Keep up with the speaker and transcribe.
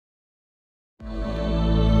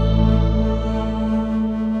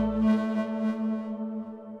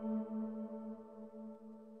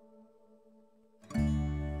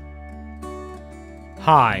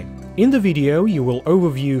Hi! In the video you will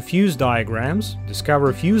overview fuse diagrams,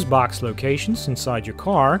 discover fuse box locations inside your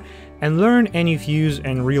car, and learn any fuse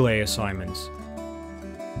and relay assignments.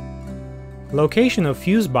 Location of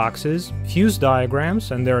fuse boxes, fuse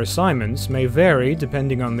diagrams, and their assignments may vary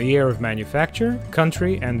depending on the year of manufacture,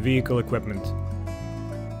 country, and vehicle equipment.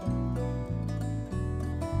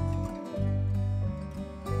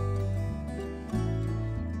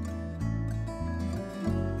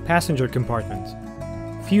 Passenger compartment.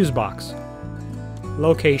 Fuse box.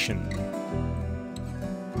 Location.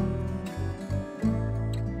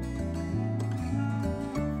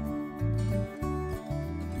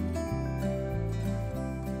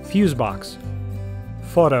 Fuse box.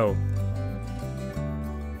 Photo.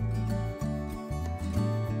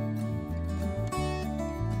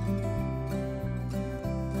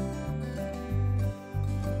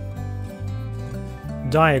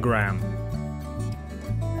 Diagram.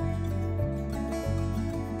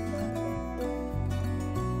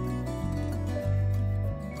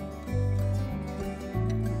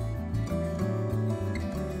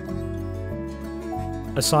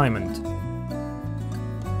 Assignment.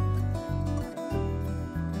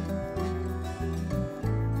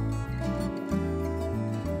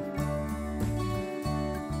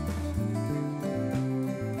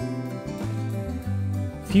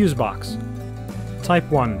 Fuse box.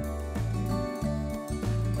 Type 1.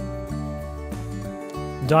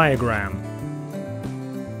 Diagram.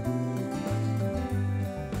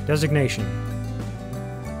 Designation.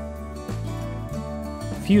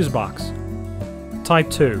 Fuse box. Type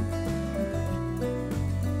 2.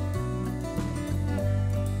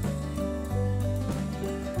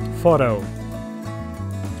 Photo.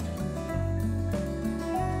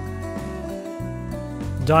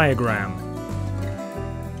 Diagram.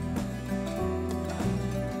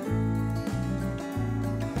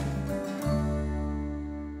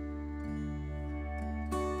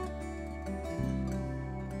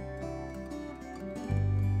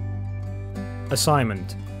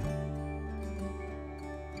 Assignment.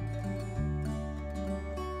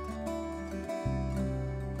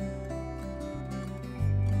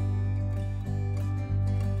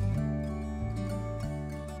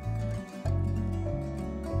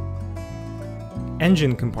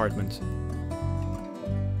 Engine compartment.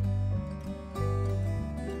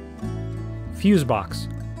 Fuse box.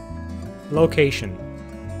 Location.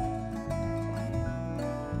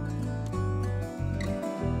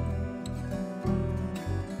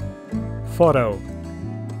 Photo.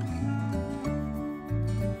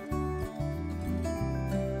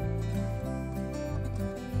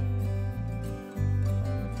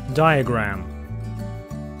 Diagram.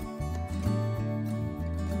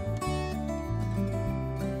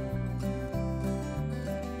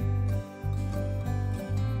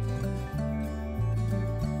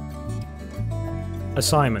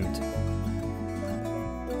 Assignment.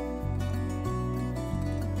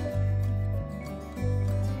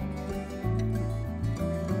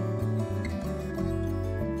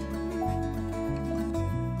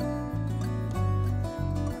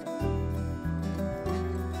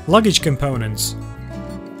 Luggage components.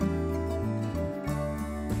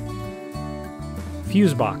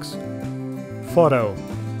 Fuse box. Photo.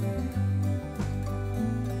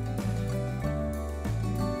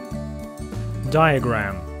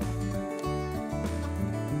 Diagram.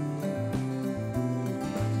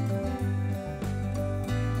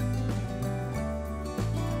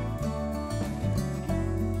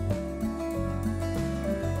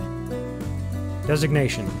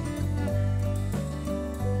 Designation.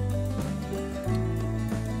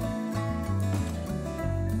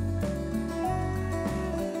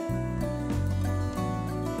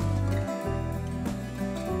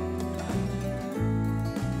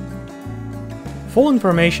 Full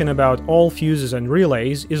information about all fuses and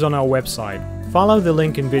relays is on our website. Follow the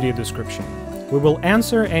link in video description. We will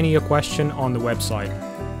answer any question on the website.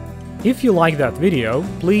 If you like that video,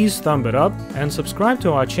 please thumb it up and subscribe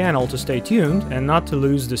to our channel to stay tuned and not to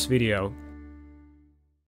lose this video.